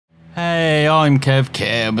Hey, I'm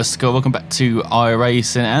Kev. Welcome back to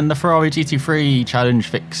iRacing and the Ferrari GT3 Challenge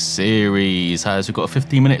Fixed Series. As we've got a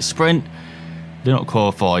 15-minute sprint, did not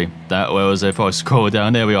qualify that well. As if I scroll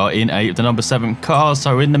down, there we are in 8 of the number 7 car,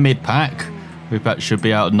 so we're in the mid-pack. Mid-pack should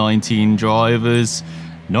be out of 19 drivers.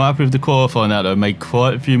 Not happy with the qualifying that though, made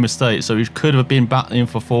quite a few mistakes, so we could have been battling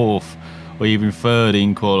for 4th or even 3rd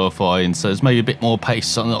in qualifying, so there's maybe a bit more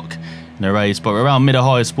pace to unlock in the race. But we're around Mid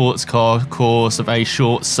Ohio sports car course, a very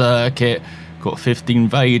short circuit, got 15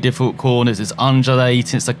 very difficult corners, it's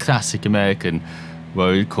undulating, it's a classic American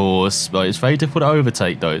road course, but it's very difficult to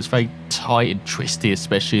overtake though. It's very tight and twisty,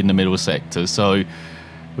 especially in the middle sector, so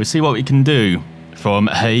we'll see what we can do from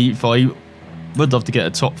a 5. Would love to get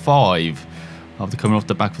a top 5 after coming off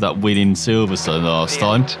the back of that win in Silverstone last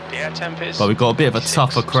time. But we've got a bit of a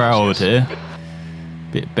tougher crowd here,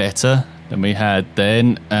 a bit better than we had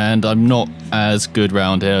then, and I'm not as good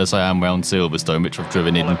round here as I am round Silverstone, which I've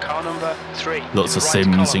driven in lots of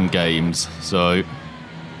sims and games. So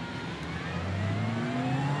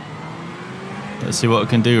let's see what we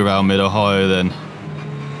can do around Mid Ohio then.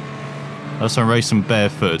 Last time racing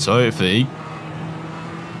barefoot, so hopefully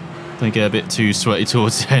don't get a bit too sweaty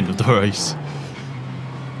towards the end of the race.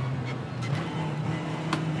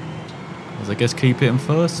 As I guess keep it in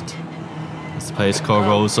first as the pace car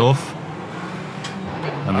rolls off.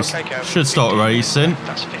 And we should start racing.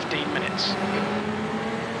 That's 15 minutes.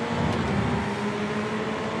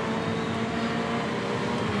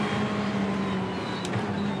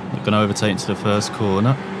 Not going to overtake into the first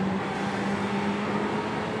corner.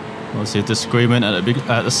 Obviously a disagreement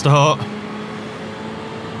at the start.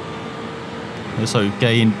 So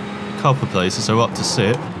gain a couple of places, so up to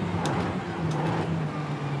 6th.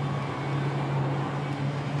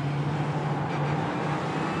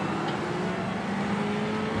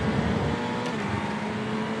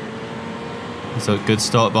 So a good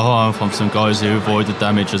start behind from some guys who avoided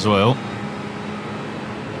damage as well.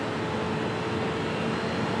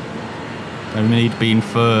 And we need to be in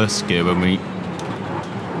first gear when we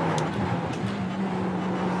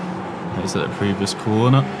exit the previous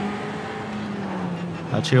corner.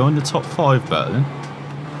 Actually, on the top 5 battling.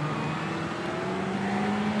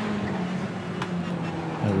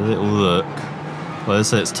 A little look. Well, as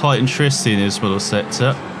I said, it's tight and twisty in this middle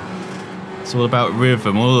sector. It's all about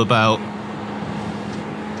rhythm, all about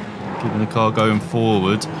keeping the car going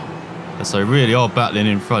forward. So they really are battling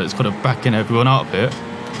in front. It's kind of backing everyone up here,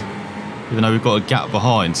 even though we've got a gap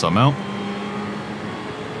behind somehow.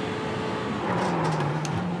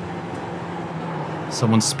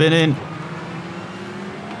 Someone's spinning.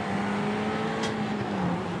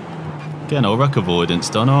 Getting our wreck avoidance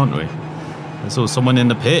done, aren't we? There's also someone in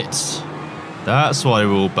the pits. That's why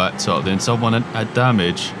we're all backed up. Then someone had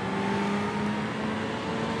damage.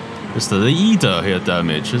 It's the leader who had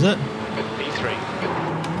damage, is it? P3.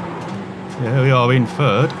 Yeah, here we are in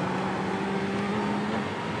 3rd.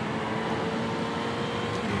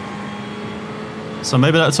 So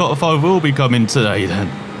maybe that top 5 will be coming today then.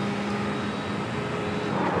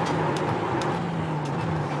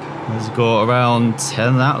 He's got around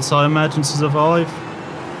 10 laps, I imagine, to survive.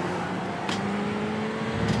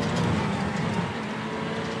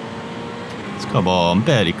 Let's come on,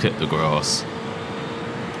 barely clip the grass.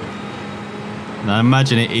 Now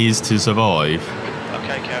imagine it is to survive.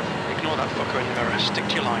 Okay, Kev, ignore that fucker in the mirror. Stick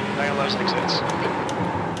to your line, nail those exits.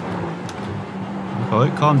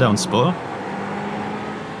 Alright, calm down, spotter.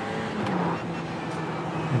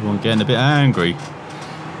 Everyone getting a bit angry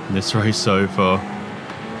in this race so far.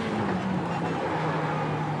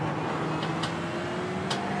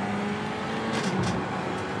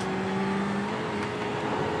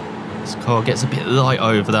 This car gets a bit light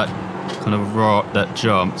over that kind of that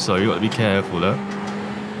jump, so you've got to be careful there.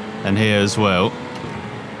 And here as well.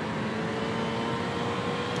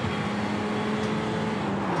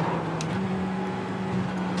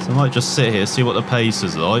 So I might just sit here, see what the pace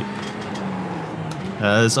is like.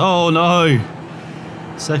 Oh no!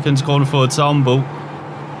 Second's gone for a tumble.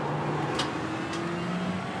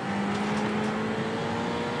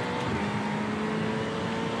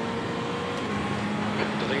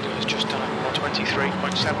 The leader has just done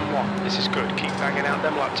 123.71. This is good. Keep banging out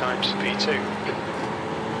them lap times. P2.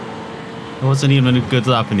 It wasn't even a good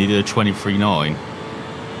lap and he did a 23.9.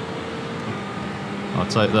 I'll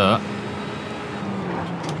take that.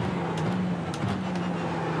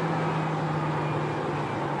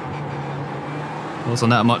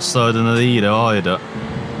 Wasn't that much slower than the leader either.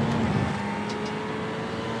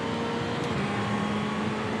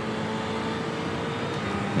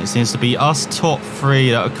 It seems to be us top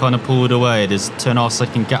 3 that are kind of pulled away. There's 2.5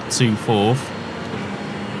 second gap to 4th.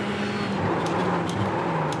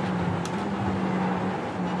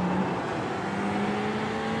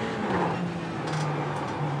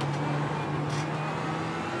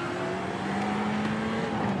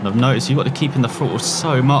 I've noticed you've got to keep in the throttle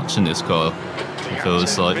so much in this car. The It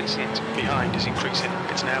feels like. Vincent behind is increasing.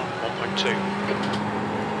 It's now 1.2.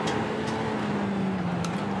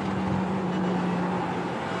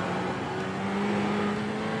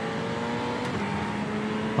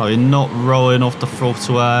 Oh, you're not rolling off the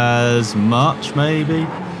throttle as much, maybe,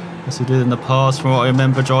 as you did in the past, from what I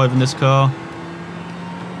remember driving this car.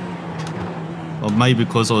 Or maybe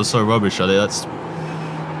because I was so rubbish at it, that's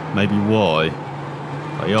maybe why.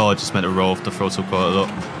 But yeah, I just meant to roll off the throttle quite a lot.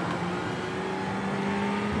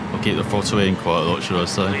 Or keep the throttle in quite a lot, should I The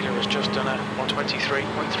say. leader has just done a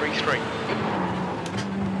 123.33.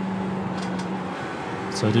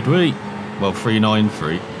 So did we. Well,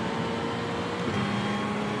 393.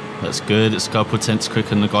 That's good. It's a couple of tenths quicker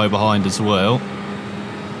than the guy behind as well.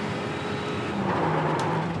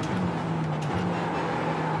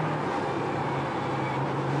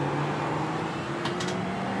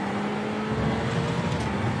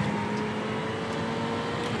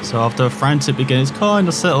 So after a frantic beginning, it's kind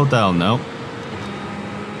of settled down now.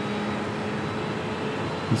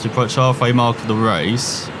 As we approach halfway mark of the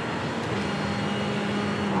race.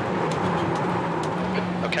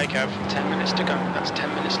 Okay, Kev, 10 minutes to go. That's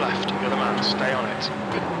 10 minutes left. You're the man. Stay on it.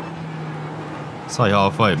 Say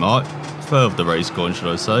halfway mark. Third of the race gone, should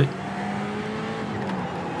I say.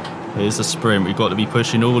 Here's the sprint. We've got to be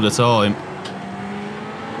pushing all the time.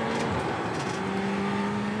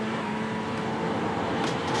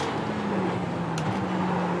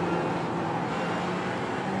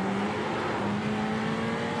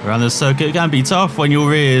 Around the circuit, it can be tough when your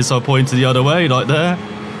rears are pointed the other way, like there.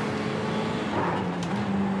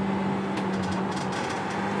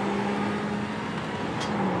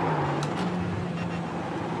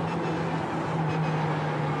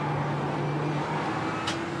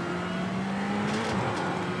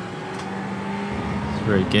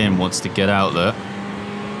 Very again wants to get out there.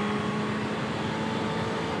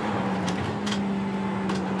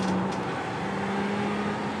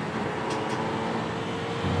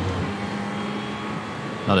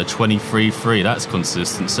 Another 23.3, that's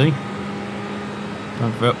consistency.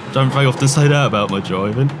 Don't very often say that about my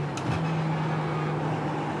driving.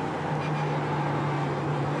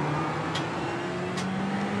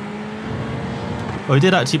 Well, we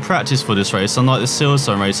did actually practice for this race, unlike the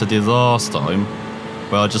Silverstone race I did last time,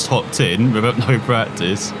 where I just hopped in without no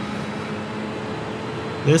practice.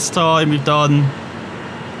 This time we've done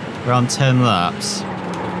around 10 laps.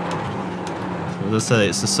 As I said,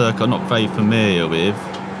 it's a circuit I'm not very familiar with.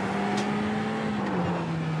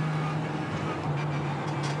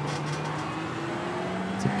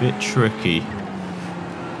 It's a bit tricky.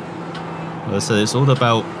 As I said, it's all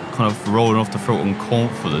about kind of rolling off the throttle and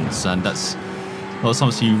confidence, and that's not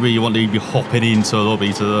something you really want to be hopping into a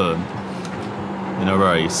lobby to learn in a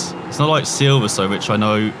race. It's not like Silverstone, which I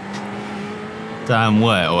know damn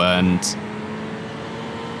well, and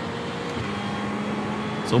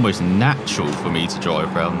it's almost natural for me to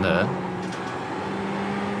drive around there.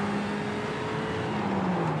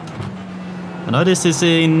 I know this is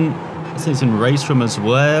in, I think it's in Race Room as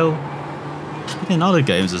well. It's been in other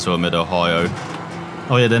games as well, Mid Ohio.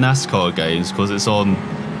 Oh yeah, the NASCAR games, because it's on.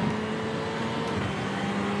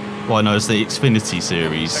 Well, I know it's the Xfinity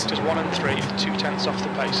series. Sectors 1 and 3 are 2 tenths off the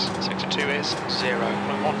pace. Sector 2 is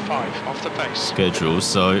 0.15 off the pace. Schedule,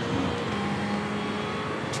 so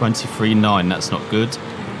 23.9, that's not good.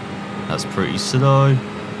 That's pretty slow.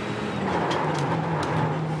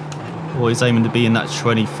 Always aiming to be in that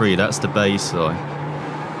 23, that's the baseline.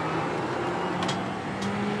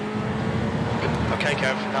 Okay,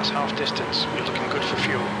 Kev, that's half distance. You're looking good for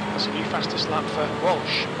fuel. That's a new fastest lap for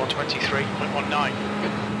Walsh, 123.19.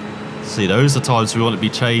 See, those are times we want to be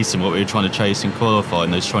chasing what we were trying to chase in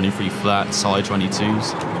qualifying, those 23 flats, high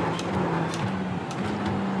 22s.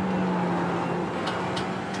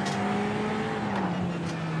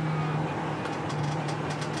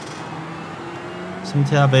 Seem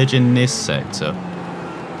to have edge in this sector,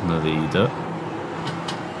 the leader.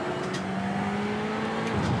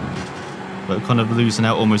 But kind of losing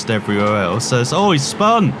out almost everywhere else. So it's, oh, he's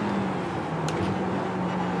spun!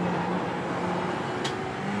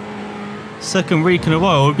 Second week in a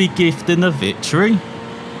row, we'll be gifting the victory.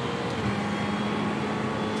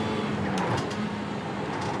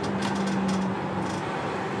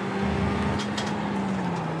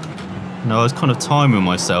 No, I was kind of timing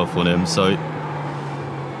myself on him, so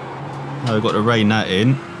now I've got to rein that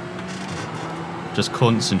in. Just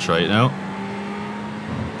concentrate now.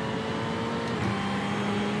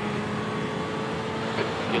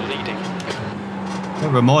 You're leading.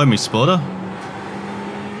 Don't remind me, spotter.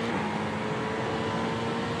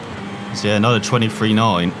 So yeah, another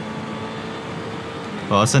 23.9.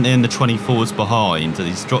 Well, I sent in the 24s behind, and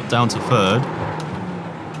he's dropped down to 3rd.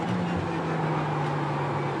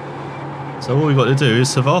 So all we've got to do is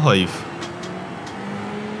survive.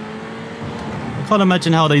 I can't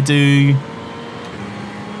imagine how they do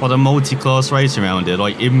a multi-class race around here,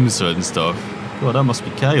 like IMSA and stuff. God, that must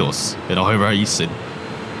be chaos in iRacing.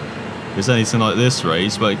 If it's anything like this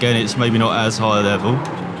race, but again, it's maybe not as high level.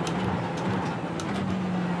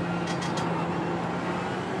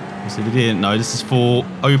 So they didn't know. This is for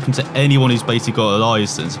open to anyone who's basically got a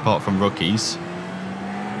license, apart from rookies.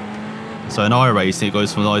 So in iRacing, it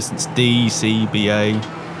goes from license D, C, BA,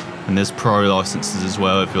 and there's pro licenses as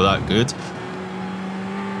well if you're that good.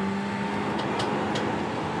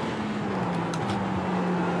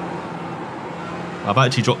 I've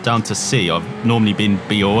actually dropped down to C. I've normally been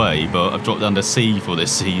B or A, but I've dropped down to C for this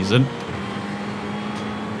season.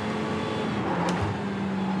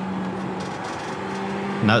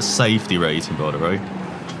 And that's safety rating, by the way.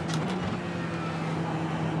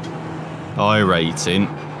 iRating,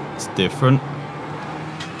 it's different.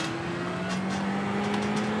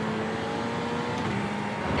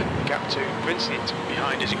 The gap to Vincent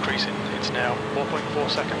behind is increasing. It's now 4.4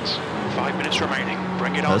 seconds. 5 minutes remaining.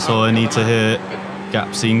 Bring it on. That's all I need to hear.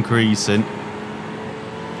 Gap's increasing.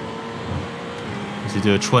 So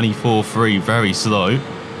do a 24.3, very slow.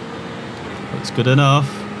 That's good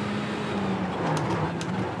enough.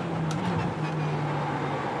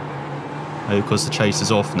 Of course, the chase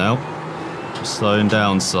is off now. Just slowing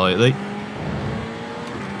down slightly.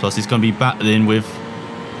 Plus, he's going to be battling with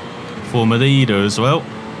former leader as well.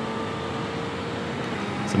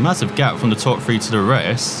 It's a massive gap from the top 3 to the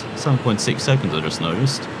rest. 7.6 seconds, I just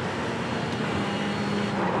noticed.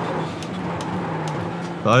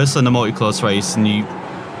 But also in the multi-class race, and you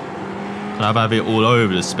kind of have it all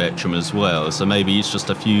over the spectrum as well. So maybe it's just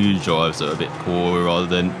a few drives that are a bit poor rather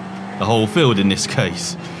than the whole field in this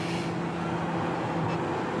case.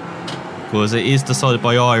 Because it is decided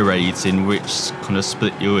by iRating which kind of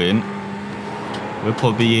split you in. We're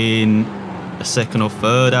probably in a 2nd or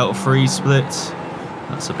 3rd out of 3 splits.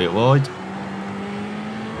 That's a bit wide.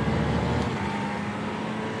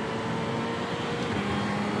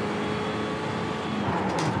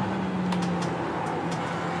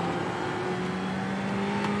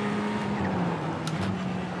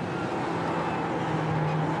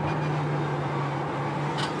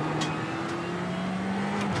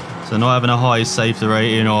 So not having a high safety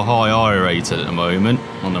rating or high I rating at the moment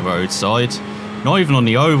on the roadside. Not even on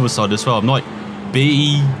the oval side as well. I'm like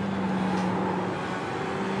B.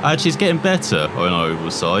 Actually, it's getting better on the oval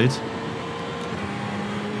side.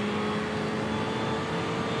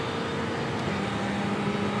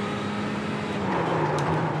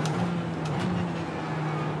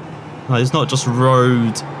 Like, it's not just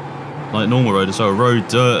road, like normal road as well, road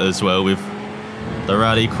dirt as well with the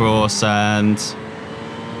rallycross and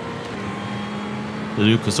the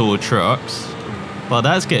Lucas Oil trucks. But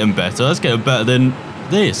that's getting better. That's getting better than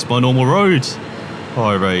this, my normal road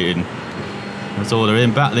high rating. That's all they're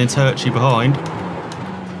in, battling territory behind,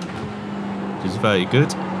 which is very good.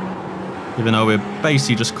 Even though we're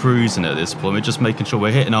basically just cruising at this point, we're just making sure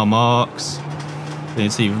we're hitting our marks. You can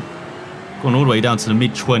see we've gone all the way down to the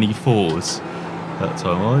mid-24s that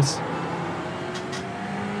time-wise.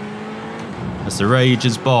 As the rage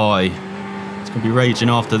is by, it's going to be raging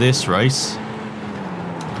after this race.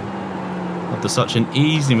 After such an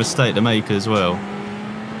easy mistake to make as well.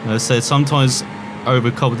 As I said, sometimes over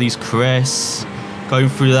a couple of these crests, going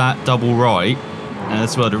through that double right, and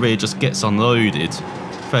that's where the rear just gets unloaded.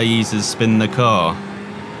 Very easy to spin the car.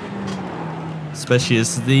 Especially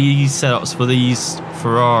as these setups for these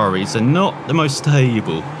Ferraris are not the most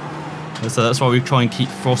stable. So that's why we try and keep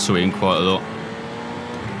throttling quite a lot.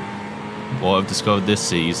 What I've discovered this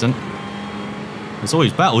season. It's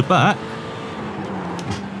always battled back.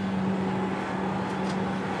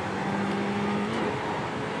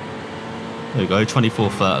 There we go, 24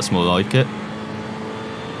 flat, that's more like it.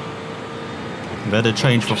 We've had a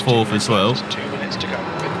change for 4th as well. 2 minutes to go.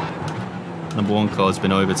 Number 1 car's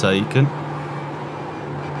been overtaken.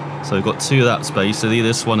 So we've got 2 laps basically,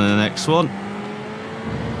 this one and the next one.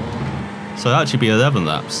 So it'll actually be 11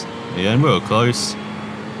 laps. Yeah, and we're close.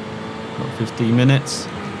 Got 15 minutes.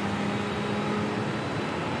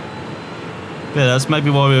 Yeah, that's maybe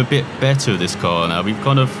why we're a bit better with this car now. We've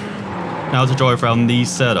kind of now to drive around these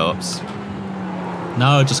setups.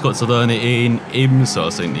 Now I've just got to learn it in IMSA, I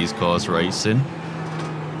think, these cars racing.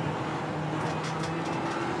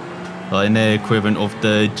 Like in their equivalent of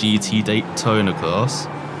the GT Daytona class.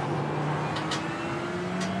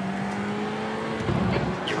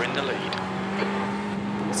 You're in the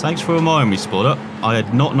lead. Thanks for reminding me, Spotter. I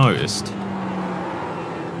had not noticed.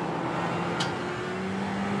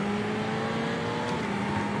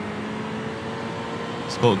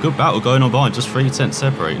 It's got a good battle going on behind, just 3 tenths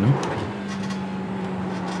separating them.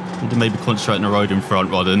 Need to maybe concentrate on the road in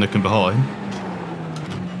front rather than looking behind.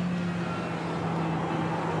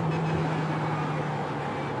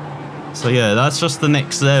 So yeah, that's just the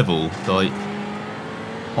next level. Like,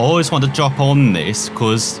 I always want to jump on this,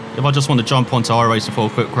 because if I just want to jump onto iRacing for a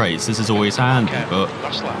quick race, this is always handy, Okay, but...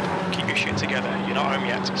 last lap. Keep your shit together. You're not home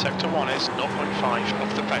yet. Sector 1 is 0.5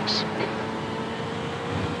 off the pace.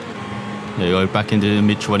 There you go, back into the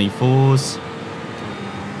mid-24s.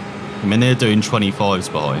 I mean, they're doing 25s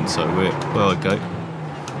behind, so we're okay.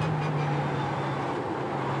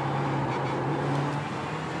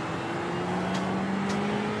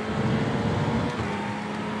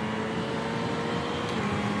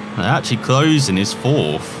 And actually closing is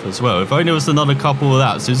 4th as well. If only there was another couple of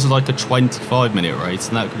that, so this is like a 25-minute race,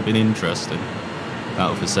 and that could have been interesting.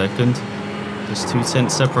 Out of a second. Just 2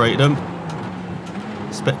 tenths separate them.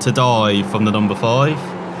 Expect to die from the number 5.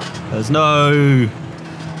 There's no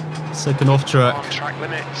second off track. On track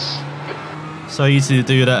limits. So easy to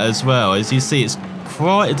do that as well. As you see, it's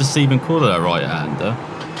quite a deceiving corner, that right-hander.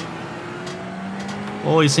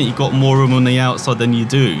 Always think you've got more room on the outside than you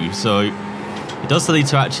do, so it does lead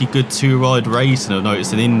to actually good 2-ride racing, I've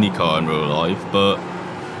noticed in IndyCar in real life, but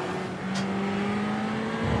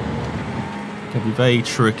it can be very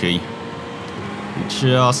tricky. You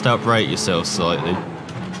just outbrake yourself slightly.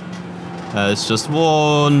 There's just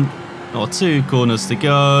 1 or 2 corners to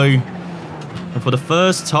go. And for the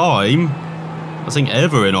first time, I think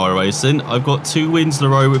ever in iRacing, I've got 2 wins in a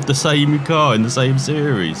row with the same car in the same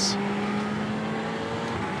series.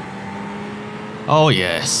 Oh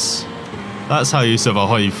yes. That's how you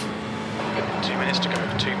survive. 2 minutes to go.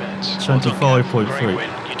 2 minutes.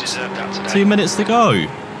 25.3. You deserve that today. 2 minutes to go.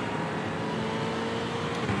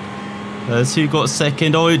 There's who got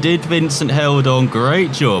second. Oh, did Vincent held on.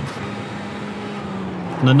 Great job.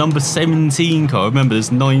 And the number 17 car, remember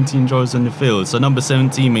there's 19 drivers in the field, so number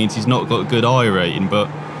 17 means he's not got a good I rating, but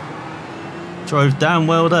drove damn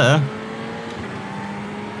well there.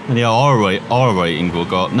 And yeah, R rating we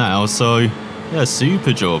got now, so yeah,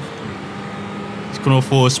 super job. He's gone off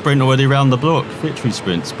for a sprint already around the block, victory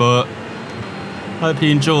sprints, but hope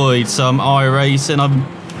you enjoyed some iRacing.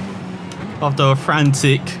 After a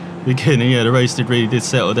frantic beginning, yeah, the race did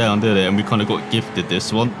settle down, did it? And we kind of got gifted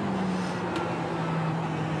this one.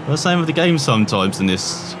 The same with the game sometimes in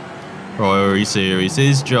this Ferrari series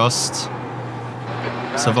is just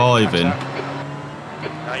surviving.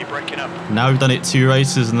 Now you're breaking up. Now we've done it 2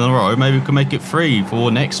 races in a row, maybe we can make it 3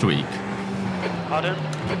 for next week. Pardon?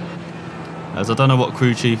 As I don't know what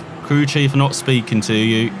crew chief are not speaking to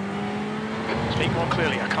you. Speak more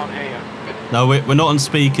clearly, I can't hear you. No, we're not on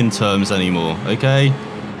speaking terms anymore, okay?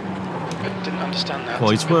 Didn't understand that. Well,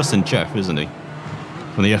 he's worse than Jeff, isn't he?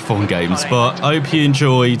 From the F1 games, but I hope you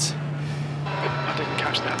enjoyed. I didn't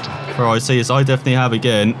catch that. Ferrari series, I definitely have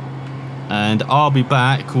again. And I'll be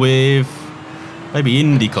back with maybe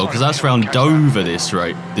IndyCar, because that's around Dover this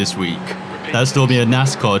week. That's still be a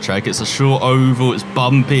NASCAR track. It's a short oval, it's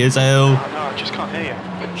bumpy as hell. Oh, no, I just can't hear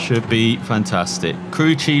you. Should be fantastic.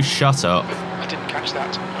 Crew chief, shut up. I didn't catch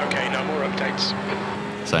that. Okay, no more updates.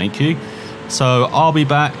 Thank you. So I'll be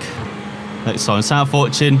back next time. Thanks for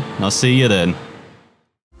watching, and I'll see you then.